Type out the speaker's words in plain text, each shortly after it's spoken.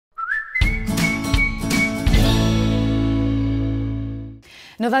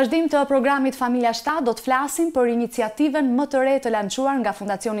Në vazhdim të programit Familja 7 do të flasim për iniciativen më të re të lançuar nga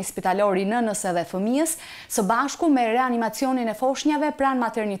Fondacioni Spitalor i nënës dhe fëmijës, së bashku me reanimacionin e foshnjave pranë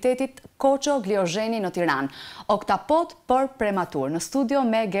maternitetit Koço Gliozheni në Tiranë. Oktapod për prematurë. Në studio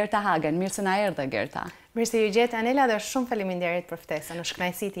me Gerta Hagen. Mirë se na erdhe, Gerta. Mirë se ju gjetë, Anela, dhe shumë faleminderit për ftesën. Është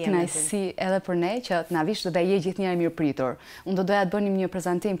kënaqësi të jemi. Kënaqësi edhe për ne që të na vish dhe je gjithnjëherë mirëpritur. Unë do doja të bënim një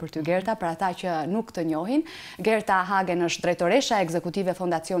prezantim për ty, Gerta, për ata që nuk të njohin. Gerta Hagen është drejtoresha ekzekutive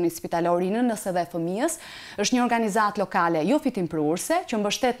Fondacionit Spitalor i nënës dhe fëmijës. Është një organizatë lokale jo fitimprurëse që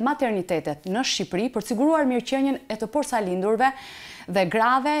mbështet maternitetet në Shqipëri për të siguruar mirëqenien e të porsalindurve dhe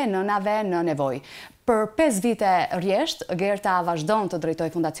grave nënave në nevojë. Për 5 vite rjesht, Gerta vazhdon të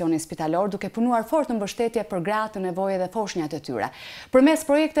drejtoj Fondacionin Spitalor duke punuar fort në mbështetje për gratë të nevojë dhe foshnjat e tyre. Përmes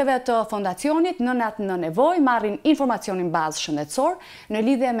projekteve të fondacionit, nënat në nevojë marrin informacionin bazë shëndetësor në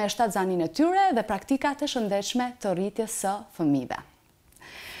lidhje me shtatzanin e tyre dhe praktikat e shëndetshme të rritjes së fëmijëve.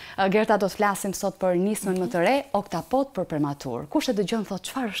 Gerta, do të flasim sot për nismën më të re, Oktapod për prematurë. Kush e dëgjon thotë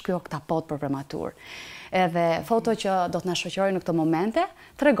çfarë është ky Oktapod për prematurë? Edhe foto që do të na shoqërojë në këto momente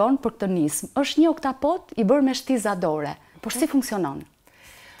tregon për këtë nismë. Është një Oktapod i bërë me shtiza dore, por si funksionon?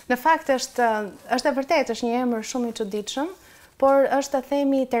 Në fakt është e vërtetë, është një emër shumë i çuditshëm, por është të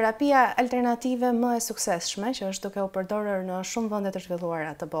themi terapia alternative më e suksesshme që është duke u përdorur në shumë vende të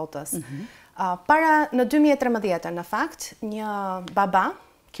zhvilluara të botës. Para në 2013 në fakt, një baba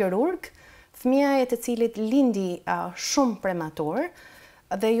kirurg, fëmia e të cilit lindi shumë prematur,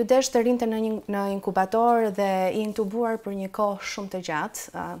 dhe ju desh të rinte në inkubator dhe i intubuar për një kohë shumë të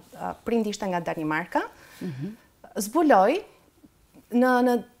gjatë, prindi ishte nga Danimarka, zbuloi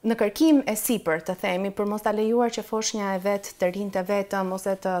në kërkim e sipër të themi, për mos ta lejuar që foshnja e vet të rinte vetëm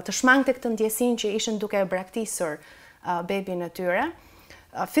ose të shmangte këtë ndjesinë që ishin duke braktisur bebin e tyre.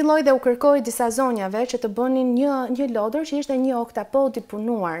 Filloi dhe u kërkoi disa zonjave që të bënin një lodër që ishte një oktapod i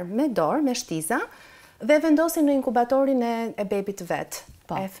punuar me dorë, me shtiza, dhe vendosin në inkubatorin e bebit vet.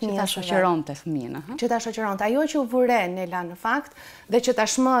 Që ta shoqëronte fëmijën. Që ta shoqëronte. Ajo që u vure Nela në fakt, dhe që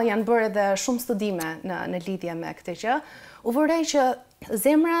tashmë janë bërë edhe shumë studime në lidhje me këtë gjë, u vure që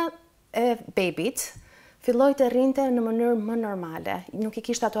zemra e bebit filloi të rrinte në mënyrë më normale. Nuk i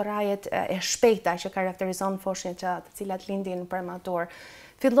kishte ato rajet e shpejta që karakterizon foshnjat të cilat lindin prematur.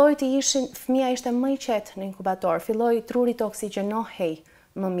 Filloi të ishin, fëmia ishte më i qetë në inkubator, filloi truri të oksigjenohej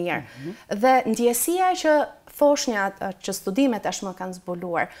më mirë. Dhe ndjesia që foshnjat që studimet tashmë kanë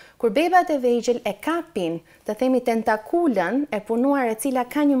zbuluar, kur bebat e vegjël e kapin, të themi tentakulën e punuar e cila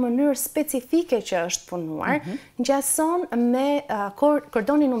ka një mënyrë specifike që është punuar, ngjason me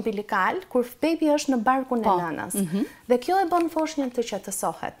kordonin umbilikal kur bebi është në barkun e nënës. Dhe kjo e bën foshnjën të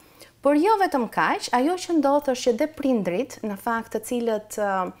qetësohet. Por jo vetëm kaq, ajo që ndodh është që dhe prindrit, në fakt të cilët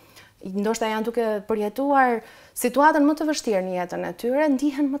ndoshta janë duke përjetuar situatën më të vështirë në jetën e tyre,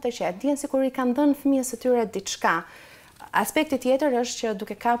 ndihen më të qetë, ndihen sikur i kanë dhënë fëmijës së tyre diçka. Aspekti tjetër është që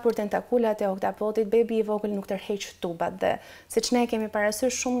duke kapur tentakulat e oktapodit, bebi i vogël nuk tërheq tubat dhe siç ne kemi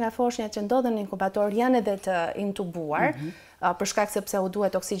parasysh shumë nga foshnjat që ndodhen në inkubator janë edhe të intubuar, për shkak sepse u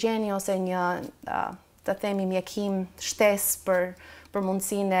duhet oksigjeni ose një të themi mjekim shtesë për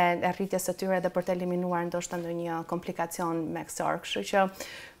mundësinë e rritjes së tyre dhe për të eliminuar ndoshta ndonjë komplikacion mjekësor. Kështu që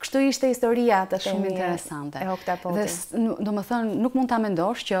kështu ishte historia të themi e Oktapodit. Dhe domethënë nuk mund ta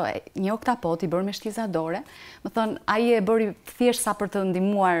mendosh që një Oktapod i bërë me shtiza dore, domethënë ai e bëri thjesht sa për të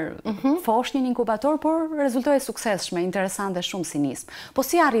ndihmuar foshnjën në inkubator, por rezultoi suksesshme, interesante shumë si nismë. Po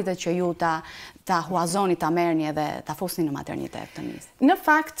si arritet që ju ta huazoni, ta merrni edhe ta fusni në maternitet të nismë? Në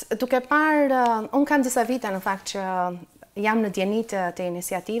fakt, duke parë, unë kam disa vite në fakt që jam në djenit të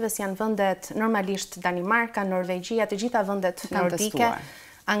iniciativës, janë vendet normalisht Danimarka, Norvegjia, të gjitha vendet nordike,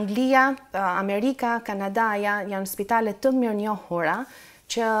 Anglia, Amerika, Kanada, janë spitale të mirënjohura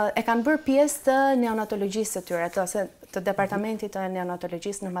që e kanë bërë pjesë të neonatologjisë të tyre, të departamentit të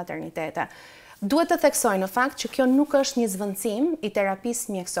neonatologjisë në maternitete. Duhet të theksoj në fakt që kjo nuk është një zvendësim i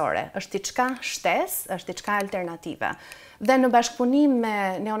terapisë mjekësore, është diçka shtesë, është diçka alternative. Dhe në bashkëpunim me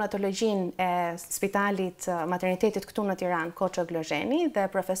neonatologjin e spitalit maternitetit këtu në Tiranë, Koço Gliozheni dhe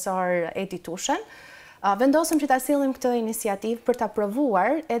profesor Edi Tushen, vendosëm që ta sillim këtë iniciativë për ta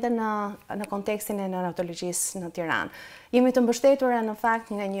provuar edhe në kontekstin e neonatologjisë në Tiranë. Jemi të mbështetura në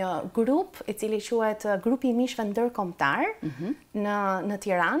fakt nga një grup i cili quhet Grupi i Mishëve Ndërkombëtar në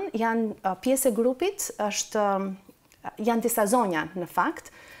Tiranë. Janë pjesë e grupit janë disa zonja në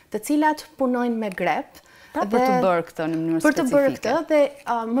fakt, të cilat punojnë me grep. Pra për të bërë këtë në mënyrë specifike. Për të bërë këtë dhe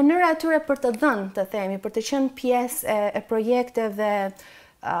mënyra e tyre për të dhënë, të themi, për të qenë pjesë e projekteve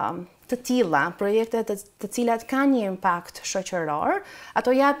të tilla, projekte të cilat kanë një impakt shoqëror,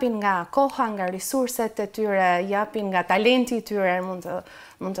 ato japin nga koha, nga resurset e tyre, japin nga talenti i tyre, mund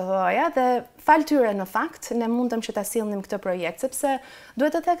të thoja, dhe fal tyre në fakt, ne mundëm që ta sillnim këtë projekt, sepse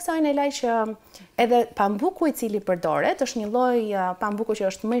duhet të theksoj në laj që edhe pambuku i cili përdoret është një lloj pambuku që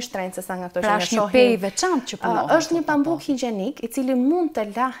është më i shtrenjtë se sa nga këto që ne shohim. Pra është një pej veçantë që punohet. Është një pambuk higienik i cili mund të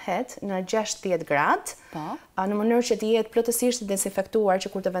lahet në 60 gradë, në mënyrë që të jetë plotësisht dezinfektuar,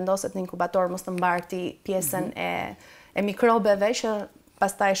 që kur të vendoset në inkubator mos të mbarti pjesën e mikrobeve që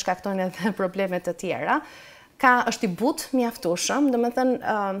pastaj shkaktojnë edhe probleme të tjera. Është i butë mjaftueshëm,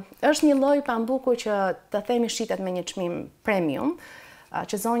 domethënë është një lloj pambuku që të themi shitet me një çmim premium,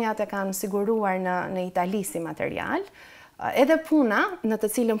 që zonjat e kanë siguruar në Itali si material. Edhe puna, në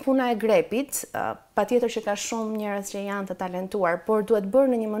të cilën puna e grepit, patjetër që ka shumë njerëz që janë të talentuar, por duhet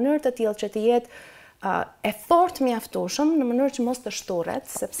bërë në një mënyrë të tillë që të jetë e fortë mjaftueshëm në mënyrë që mos të shturret,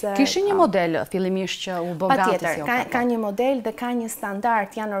 sepse kishin një model fillimisht që u bë gati si Patjetër, ka një model dhe ka një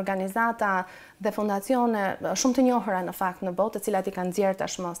standard, janë organizata dhe fondacione shumë të njohura në fakt në botë, të cilat i kanë nxjerrë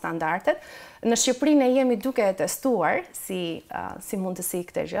tashmë standardet. Në Shqipëri ne jemi duke e testuar si mundësi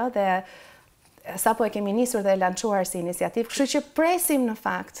këtë gjë dhe sapo e kemi nisur dhe e lançuar si iniciativë, kështu që presim në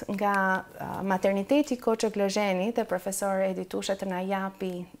fakt nga materniteti Koço Gliozheni dhe profesor Edi Tushe të na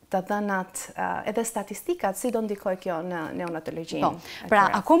japi të dhënat edhe statistikat si do ndikoj kjo në neonatologjinë.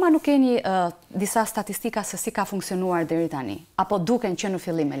 Pra, akoma nuk keni disa statistika se si ka funksionuar deri tani, apo duken që në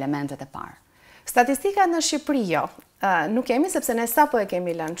fillim elementet e parë? Statistikat në Shqipëri jo. Nuk kemi, sepse ne sapo e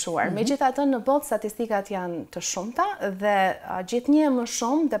kemi lançuar. Megjithatë, në botë statistikat janë të shumta dhe gjithnjë më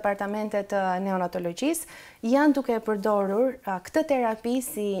shumë departamentet të neonatologjisë janë duke e përdorur këtë terapi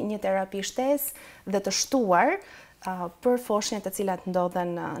si një terapi shtesë dhe të shtuar për foshnjat të cilat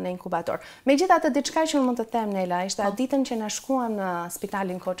ndodhen në inkubator. Megjithatë, diçka që mund të them Nela, ishte ditën që na shkuam në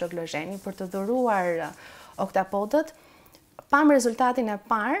spitalin Koço Gliozheni për të dhuruar Oktapodët, pam rezultatin e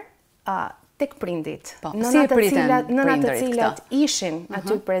parë tek prindit. Nënat të cilat ishin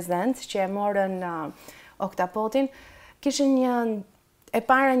aty prezent, që e morën Oktapodin, kishin e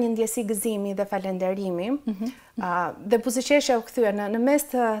para një ndjesi gëzimi dhe falenderimi, dhe buzëqeshja u kthye në mes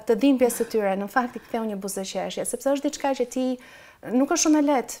të dhimbjes së tyre, në fakt i ktheu një buzëqeshje, sepse është diçka që ti nuk është shumë e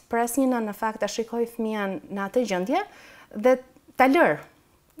lehtë për asnjë nënë në fakt ta shikoj fëmijën në atë gjendje dhe ta lër.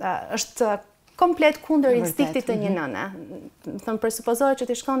 Është komplet kundër instiktit të një nëne. Presupozohet që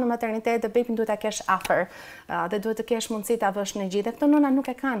ti shkon në maternitet dhe bebin duhet ta kesh afër dhe duhet të kesh mundësi ta vësh në gjith. Dhe këto nëna nuk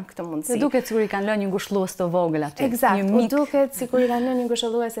e kanë këtë mundësi. Dhe duket sikur i kanë lënë një ngushëllues të vogël aty. Eksakt, duket sikur i kanë lënë një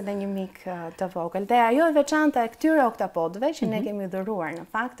ngushëllues edhe një mik të vogël. Dhe ajo e veçanta e këtyre oktapodëve që ne kemi dhuruar në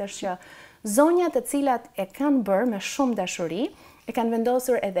fakt është që zonjat të cilat e kanë bërë me shumë dashuri e kanë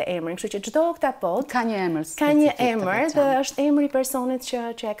vendosur edhe emrin, kështu që çdo oktapod ka një emër. Ka një emër dhe është emri i personit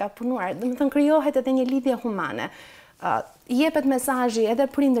që e ka punuar. Domethënë krijohet edhe një lidhje humane. Jepet mesazhi edhe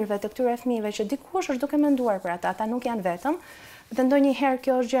prindërve të këtyre fëmijëve që dikush është duke menduar për ata nuk janë vetëm. Dhe ndonjëherë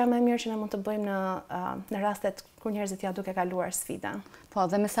kjo është gjëja më e mirë që ne mund të bëjmë në rastet kur njerëzit janë duke kaluar sfida. Po,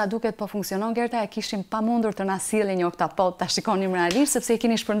 dhe me sa duket po funksionon, Gerta, e kishim pamundur të na sillni një oktapod ta shikonim realisht, sepse i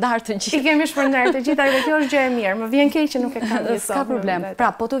keni shpërndar të gjithë. I kemi shpërndar të gjitha dhe kjo është gjë e mirë. Më vjen keq që nuk e kanë njësot. S'ka problem.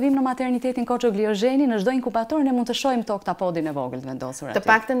 Pra, po të vim në maternitetin Koço Gliozheni, në çdo inkubator ne mund të shohim të oktapodin e vogël të vendosur aty.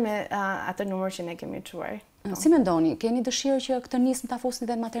 Të paktën me atë numër që ne kemi çuar. Si mendoni, keni dëshirë që këtë nismë ta fusni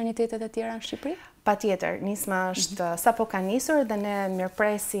dhe në maternitetet e tjera në Shqipëri? Patjetër, nisma është sapo ka nisur dhe ne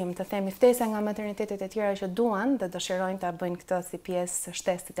mirëpresim të themi ftesa nga maternitetet e tjera që duan dhe dëshirojnë ta bëjnë këtë si pjesë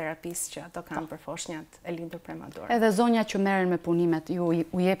shtesë të terapisë që ato kanë për foshnjat e lindur prematur. Edhe zonjat që merren me punimet, ju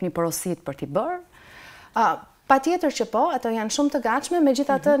u jepni porosit për t'i bërë? Patjetër që po, ato janë shumë të gatshme,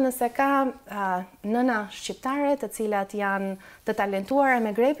 megjithatë nëse ka nëna shqiptare të cilat janë të talentuara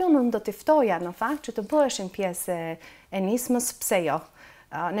me grepi, unë do t'i ftoja në fakt që të bëheshin pjesë e nismës, pse jo.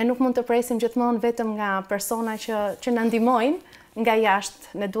 Ne nuk mund të presim gjithmonë vetëm nga persona që na ndihmojnë nga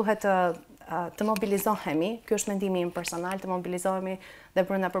jashtë, ne duhet të mobilizohemi, ky është mendimi im personal, të mobilizohemi dhe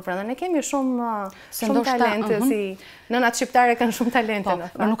brenda për brenda. Ne kemi shumë talente, si nënat shqiptare kanë shumë talente.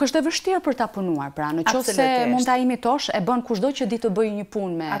 Po, nuk është e vështirë për ta punuar, pra nëse mund ta imitosh, e bën kushdo që di të bëjë një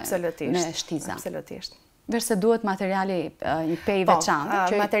punë me shtiza. Absolutisht. Verse duhet materiali një pej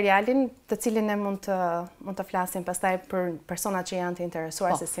veçantë. Materialin të cilin ne mund të flasim pastaj për personat që janë të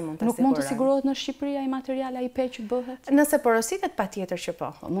interesuar se si mund të sigurohen. Nuk mund të sigurohet në Shqipëri ai material, ai pej që bëhet? Nëse porositet, patjetër që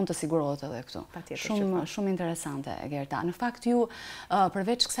po. Mund të sigurohet edhe këtu. Shumë interesante, Gerta. Në fakt ju,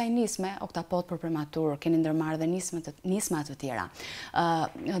 përveç kësaj nisme, Oktapod për prematurë, keni ndërmarrë dhe nisma të tjera.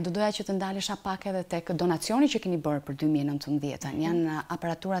 Do doja që të ndalesha pak edhe tek donacioni që keni bërë për 2019. Janë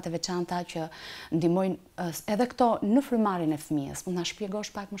aparaturat e veçanta që ndihmojnë edhe këto në frymarrjen e fëmijës. Mund na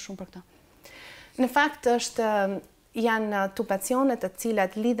shpjegosh pak më shumë për këto? Në fakt janë tubacione të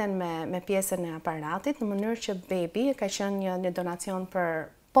cilat lidhen me pjesën e aparatit në mënyrë që bebi ka qenë një donacion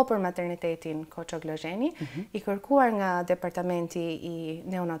për maternitetin Koço Gliozheni, i kërkuar nga departamenti i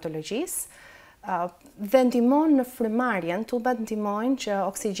neonatologjisë, dhe ndihmon në frymarrjen, tubat ndihmojnë që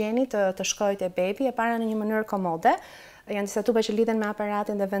oksigjeni të shkojë te bebi e para në një mënyrë komode. Janë disa tuba që lidhen me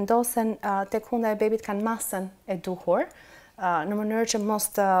aparatin dhe vendosen tek hunda e bebit kanë masën e duhur, në mënyrë që mos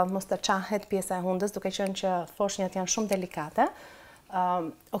të qahet pjesa e hundës, duke qenë që foshnjat janë shumë delikate.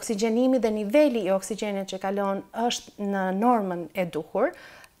 Oksigjenimi dhe niveli i oksigjenit që kalon është në normën e duhur,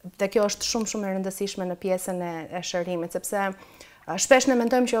 dhe kjo është shumë e rëndësishme në pjesën e shërimit, sepse shpesh ne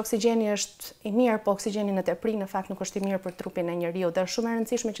mendojmë që oksigjeni është i mirë, po oksigjeni në tepri në fakt nuk është i mirë për trupin e njeriu, dhe është shumë e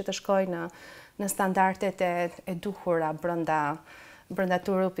rëndësishme që të shkojë në standardet e duhura brenda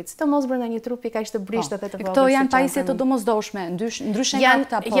trupit, sidomos brenda një trupi kaq të brisht dhe të vogël. Këto janë pajisje të domosdoshme, ndryshe nga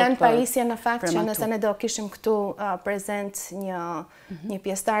Oktapod. Janë pajisje në fakt që nëse ne do kishim këtu prezent një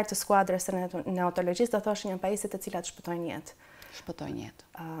pjesëtar të skuadrës së neonatologjisë, do thoshin janë pajisje të cilat shpëtojnë jetë. Shpëtojnë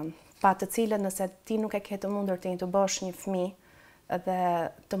jetë. Pa të cilën nëse ti nuk e ke të mundur të intubosh një fëmijë dhe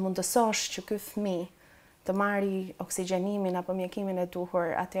të mundësosh që ky fëmijë të marri oksigjenimin apo mjekimin e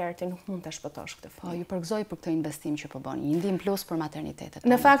duhur, atëherë ti nuk mund ta shpëtosh këtë fëmijë. Po, ju përgëzoj për këtë investim që po bëni, një ndihmë plus për maternitetet.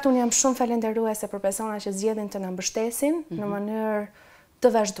 Në fakt unë jam shumë falenderuese për personat që zgjedhin të na mbështesin në mënyrë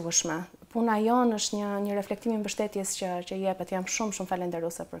të vazhdueshme. Puna jonë është një reflektim i mbështetjes që jepet. Jam shumë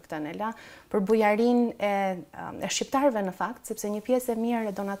falenderuese për këtë, Nela, për bujarinë e shqiptarëve në fakt, sepse një pjesë e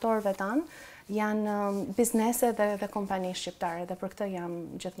mirë e donatorëve tanë janë biznese dhe kompani shqiptare, dhe për këtë jam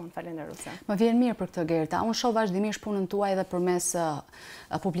gjithmonë falenderuese. Më vjen mirë për këtë, Gerta. Unë shoh vazhdimisht punën tuaj edhe përmes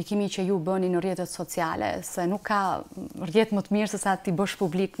publikimit që ju bëni në rrjetet sociale, se nuk ka rrjet më të mirë se sa ti bësh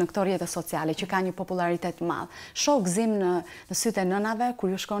publik në këto rrjete sociale që ka një popularitet të madh. Shoh gëzim në sytë e nënave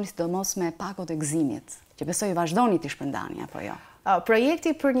kur ju shkoni sidomos me pakot e gëzimit, që besoj vazhdoni ti shpërndani apo jo.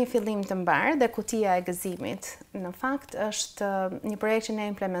 Projekti për një fillim të mbar dhe kutia e gëzimit, në fakt është një projekt që ne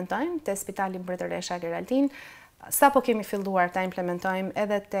implementojmë te Spitali Mbretëresha Geraldin, sapo kemi filluar ta implementojmë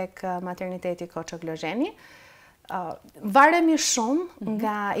edhe tek materniteti Koço Gliozheni. Varemi shumë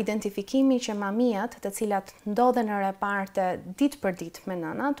nga identifikimi që mamijat, të cilat ndodhen në reparte ditë për ditë me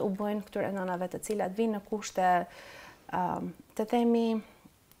nënat, u bëjnë këtyre nënave të cilat vinë në kushte të themi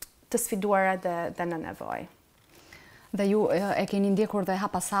të sfiduara dhe në nevojë. Dhe ju e keni ndjekur dhe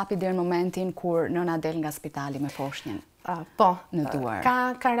hapasapi deri në momentin kur nëna del nga spitali me foshnjën? Po, në duar.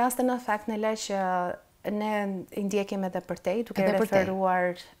 Ka raste në fakt në le që ne i ndjekim edhe përtej, duke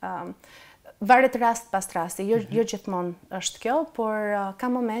referuar, varet rast pas rasti, jo gjithmonë është kjo, por ka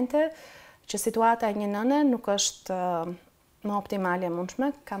momente që situata e një nëne nuk është më optimale e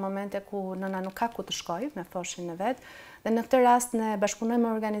mundshme, ka momente ku nëna nuk ka ku të shkojë me foshnjën e vet, dhe në këtë rast ne bashkëpunojmë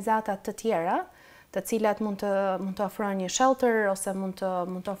me organizata të tjera, të cilat mund të ofrojnë një shelter ose mund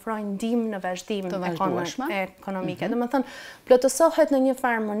të ofrojnë ndihmë në vazhdim ekonomike. Domethënë, plotësohet në një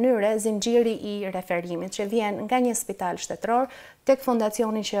farë mënyre zinxhiri i referimit që vjen nga një spital shtetëror tek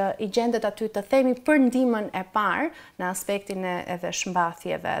fondacioni që i gjendet aty të themi për ndihmën e parë në aspektin e edhe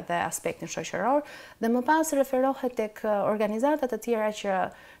shmbathjeve dhe aspektin shoqëror, dhe më pas referohet tek organizata të tjera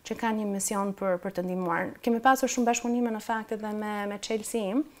që kanë një mision për të ndihmuar. Kemi pasur shumë bashkëpunime në fakt edhe me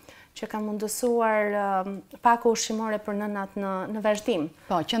Chelsea, që ka mundësuar pako ushqimore për nënat në vazhdim.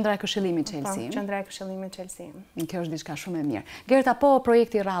 Po, qendra e këshillimit Chelsea. Po, qendra e këshillimit Chelsea. Kjo është diçka shumë e mirë. Gerta, po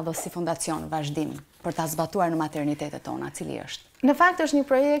projekti radhës si fondacion vazhdim për ta zbatuar në maternitetet tona, cili është? Në fakt është një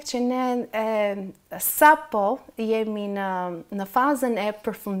projekt që ne sapo jemi në fazën e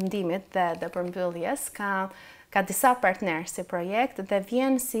përfundimit dhe përmbylljes, ka disa partnerë si projekt dhe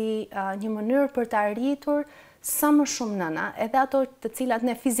vjen si një mënyrë për të arritur sa më shumë nëna, edhe ato të cilat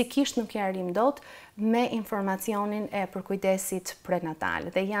ne fizikisht nuk i arrim dot, me informacionin e përkujdesit prenatal.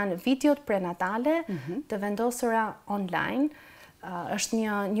 Dhe janë videot prenatale të vendosura online. Është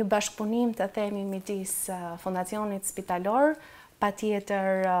një bashkëpunim të themi midis Fondacionit Spitalor,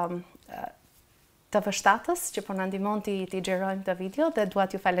 patjetër të vështatës që po na ndihmon ti xherojmë të video dhe dua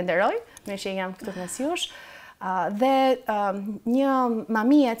t'ju falenderoj, me që jam këtu mes jush. Dhe një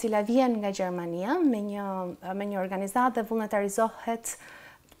mamie e cila vjen nga Gjermania me një organizatë dhe vullnetarizohet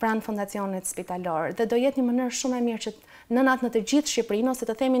pranë Fondacionit Spitalor. Dhe do jetë një mënyrë shumë e mirë që nënat në të gjithë Shqipërinë, ose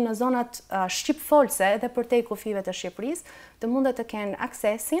të themi në zonat shqipfolse edhe përtej kufive të Shqipërisë, të mundet të kenë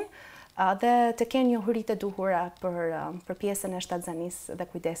aksesin dhe të kenë njohuritë e duhura për pjesën e shtatzanisë dhe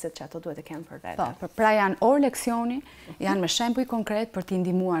kujdesit që ato duhet të kenë për vete. Po, pra janë orë leksioni, janë me shembuj konkret për t'i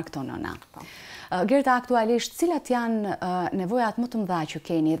ndihmuar këto nëna. Gerta, aktualisht, cilat janë nevojat më të mëdha që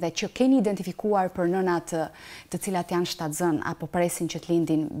keni dhe që keni identifikuar për nënat të cilat janë shtatzën apo presin që të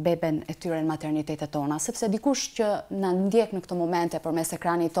lindin beben e tyre në maternitetet tona, sepse dikush që na ndjek në këto momente përmes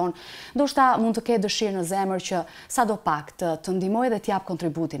ekranit ton, ndoshta mund të ketë dëshirë në zemër që sadopak të ndihmojë dhe të jap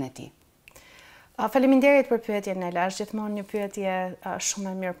kontributin e tij. Faleminderit për pyetjen, Nela, është gjithmonë një pyetje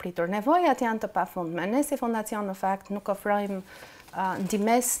shumë e mirë pritur. Nevojat janë të pafundme. Ne si fondacion në fakt nuk ofrojmë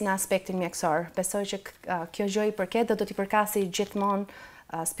ndihmës në aspektin mjekësor. Besoj që kjo gjë i përket dhe do t'i përkasi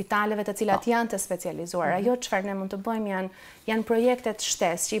gjithmonë spitaleve të cilat janë të specializuar. Ajo çfarë ne mund të bëjmë janë projektet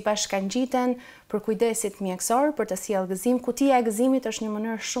shtesë që i bashkangjiten për kujdesit mjekësor, për të sjellë gëzim. Kutia e gëzimit është një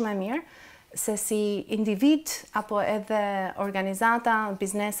mënyrë shumë e mirë se si individ apo edhe organizata,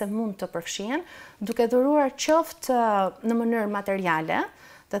 biznese mund të përfshihen, duke dhuruar qoftë në mënyrë materiale,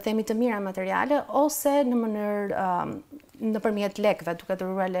 të themi të mira materiale, ose në mënyrë nëpërmjet lekëve, duke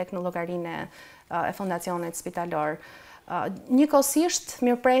dhuruar lek në llogarinë e Fondacionit Spitalor. Njëkohësisht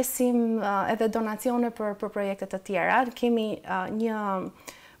mirëpresim edhe donacione për projekte të tjera. Kemi një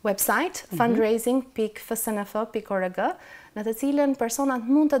website, fundraising.fsnf.org, në të cilën personat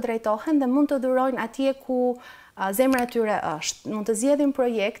mund të drejtohen dhe mund të dhurojnë atje ku zemra e tyre është. Mund të zgjedhin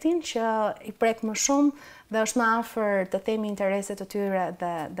projektin që i prek më shumë dhe është më afër të themi intereset të tyre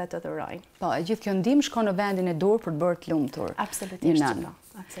dhe të dhurojnë. Po, e gjithë kjo ndihmë shkon në vendin e dur për të bërë të lumtur. Absolutisht.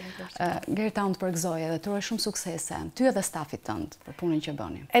 Gerta, unë të përgëzoj dhe të uroj shumë suksese, ty edhe stafit tënd për punën që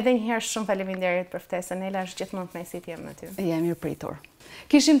bëni. Edhe njëherë shumë faleminderit për ftesën, Nela, është gjithmonë kënaqësi të jem me ty. Jemi mirë pritur.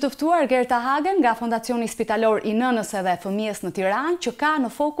 Kishim të ftuar Gerta Hagen nga Fondacioni Spitalor i nënës edhe fëmijës në Tiranë, që ka në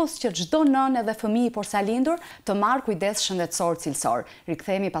fokus që çdo nënë edhe fëmijë i posalindur të marrë kujdes shëndetësor cilësor.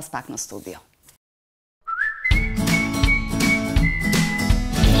 Rikthehemi pas pak në studio.